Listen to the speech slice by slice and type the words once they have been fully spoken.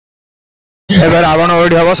एबार रावण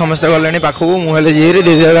ओडी हम समस्त गले पाखक मुझे जी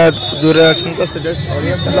दे जगह दूर अच्छी तो सजेस्ट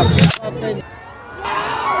चल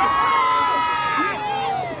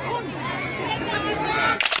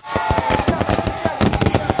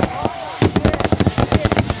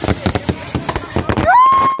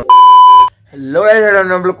हेलो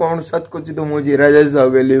गाइस कौन सत कुछ तो मुझे राजेश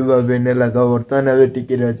P.V नेला तो बर्तमान अबे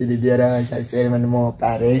टिकरी अछि दीदियारा सासुर माने मो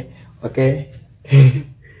पारे ओके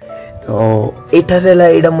तो एटा रेला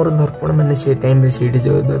एडा मोर दर्पण माने से टाइम रे सीट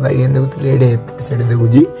जो भाई देखुतले एडे साइड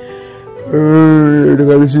देखुजी एडे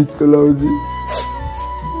गाली शीत लाउजी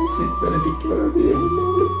शीत टिक लाउजी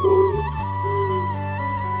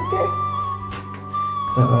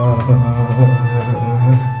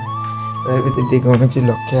ओके दीदी कौन ची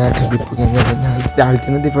लक्ष्य आठ दीप जालती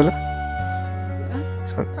न दीपल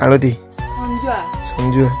आलती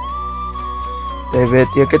समझुआ तेबे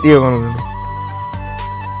तिय केतिय कोन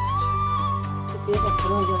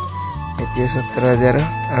एतिय 17,000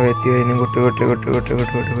 आ एतिय एने गोटे गोटे गोटे गोटे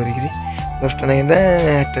गोटे गोटे करिकरी 10 टा नहीं 8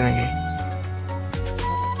 टा नहीं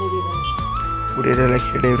 20 टा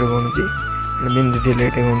लक्ष्य टाइप रे कोनची बिंदी दिले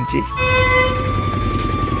एटे कोनची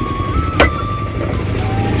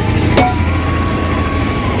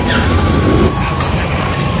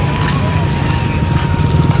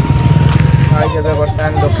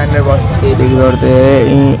बर्तमान दुकान में बस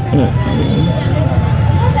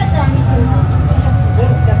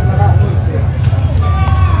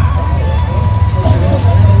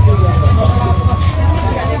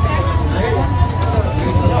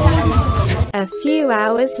A few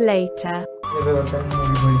hours later.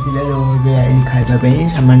 खाइबा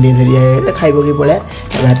सामान खाइब कि पड़ा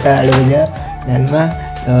भात आलू भजा डालमा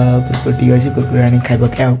कुरकुरी अच्छी कुरकुरी आनी खाइब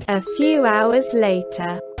क्या A few hours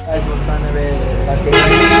later.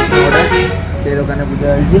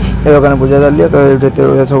 दुकान पूजा चलिए तो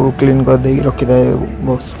सब क्लीन कर दे रखी था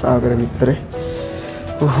बॉक्स आगे भितर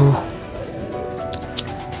ओहो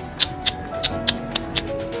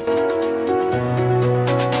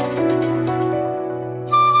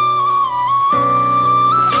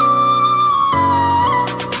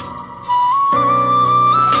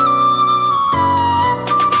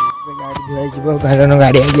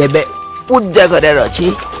गाड़ी गाड़ी आगे पूजा करार अच्छी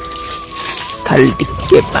खाली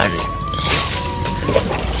टिके पानी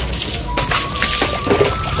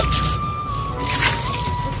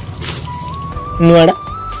नुआड़ा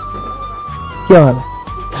क्या वाला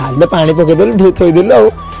खाली पानी पके दल धो थोई दिल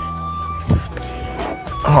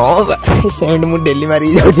हाँ सेंड मु डेली मारी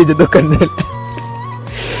जाऊ जे दुकान में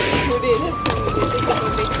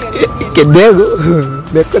के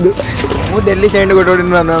देखो मु डेली सेंड गोटे गोटे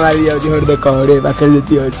नुआ मारी जाऊ हर देख हड़े पाखे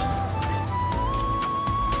जेती अछि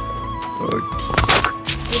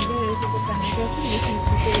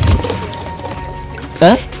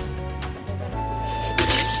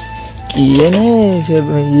ये नहीं से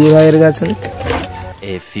ये वायर का चल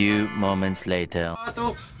A few moments later.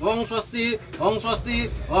 ओम स्वस्ति ओम स्वस्ति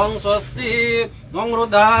ओम स्वस्ति ओम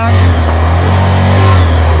रुद्धान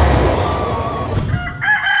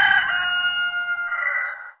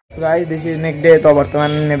guys this is next day तो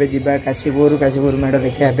वर्तमान ने जिबा काशीपुर मेढ़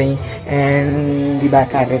देखा पे एंड जिबा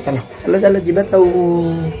काटे चलो चलो चलो जिबा तो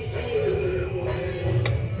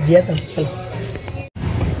जिया तो चलो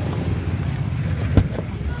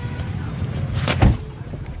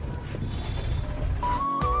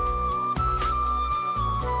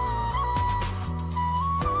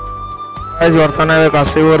बर्तमान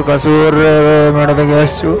काशीपुर मेढ़ देखे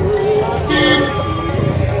आसचु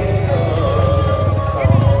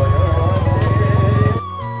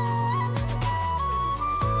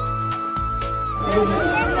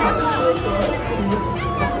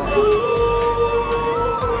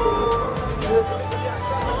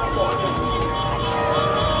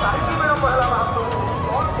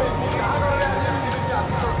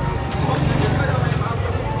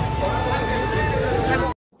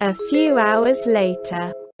A few hours later.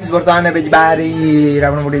 बर्तमान में बाहरी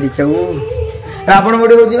रावण मुड़ी देखा रावण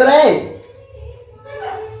मुड़ी हो जीव रे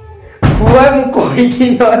हुआ मु कोई की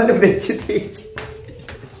नल बेच देछि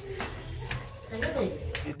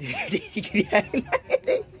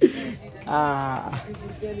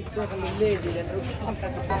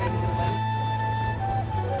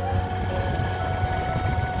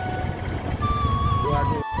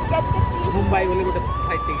मुंबई बोले गोटे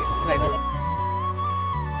फ्लाइट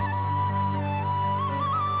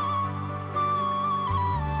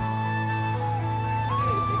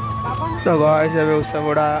तो गाइस अबे उससे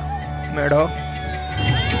बड़ा मेढ़ो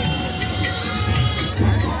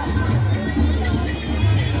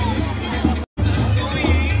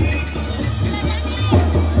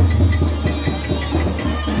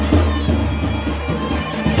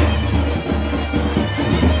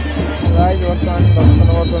बर्तमान दर्शन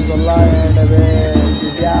वर्षन चलला एंड एबे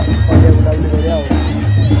दिदिया पड़े बुलाबुली करिया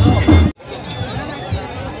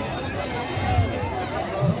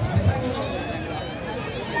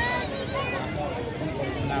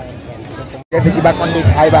जीवा कौन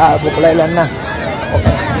खाइबा भूख लगलान ना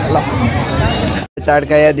चाट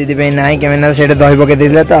खाया दीदी पे ना कैमेरा से दही पकई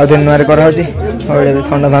देते तो आउे नुआर कराऊँगी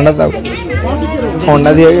ठंडा ठंडा तो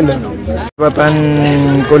ठंडा दिए गले बर्तमान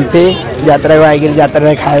कुल्फी यात्रा को आई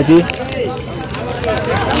यात्रा खाई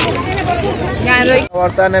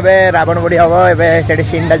बर्तमान ए रावण पोड़ी हम ए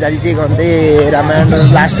सीनटा चलती कहते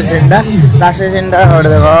रामायण लास्ट सीनटा देख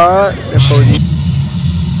देखा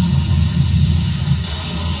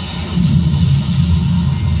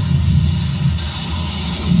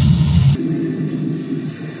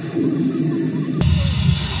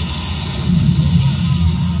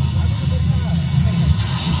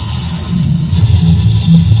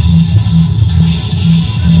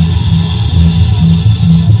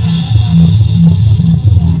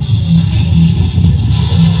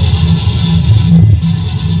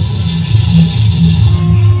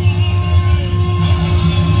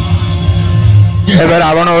एबे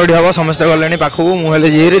रावण ओडी हम समस्त गले पाखक मुहले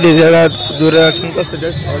जी दी जगह दूर अच्छे तो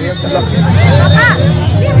चल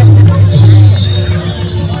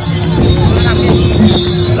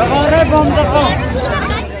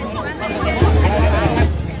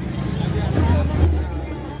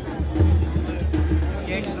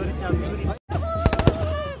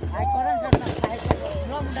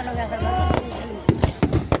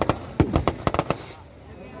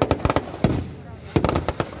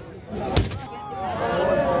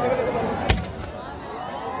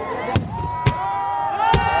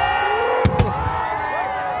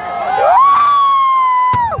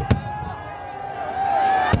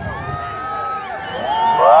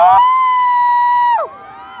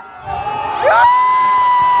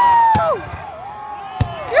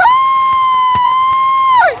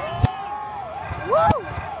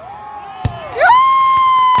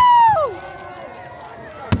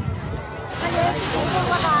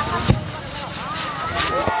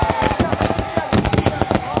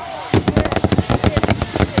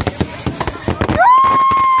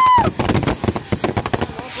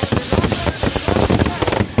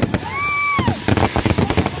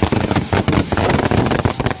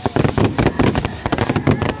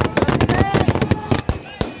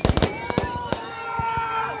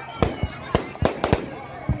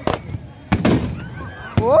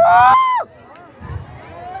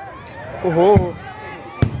ओहो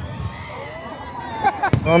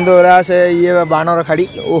अंदोरा से ये बानर खाड़ी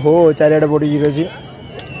ओहो चारियाडे पड़ी रही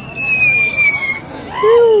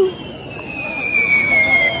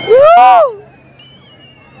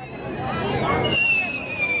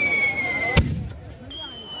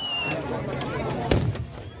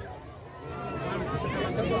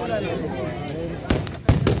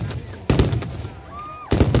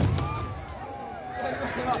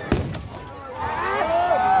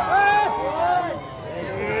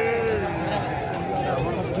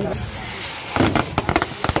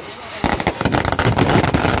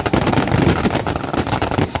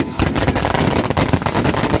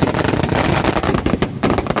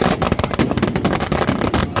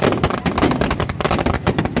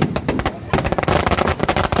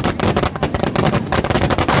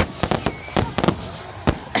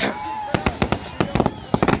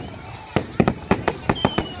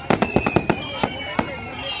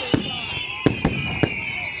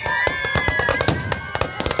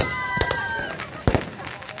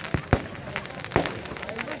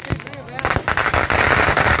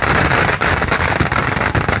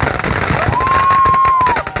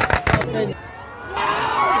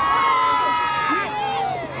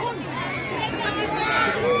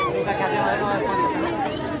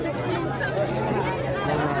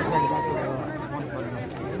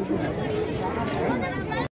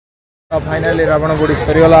फाइनली रावण पोड़ी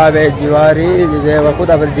सरीगला जीवारी देवाकू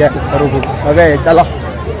घर को ओके चलो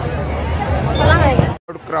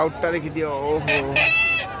क्राउड टा देखी दियो ओहो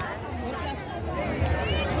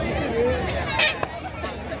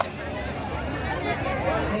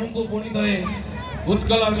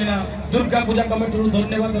उत्कलालुमिना दुर्गा पूजा कमिटी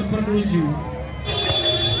धन्यवाद अर्पण करूँ।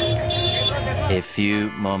 A few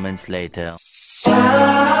moments later.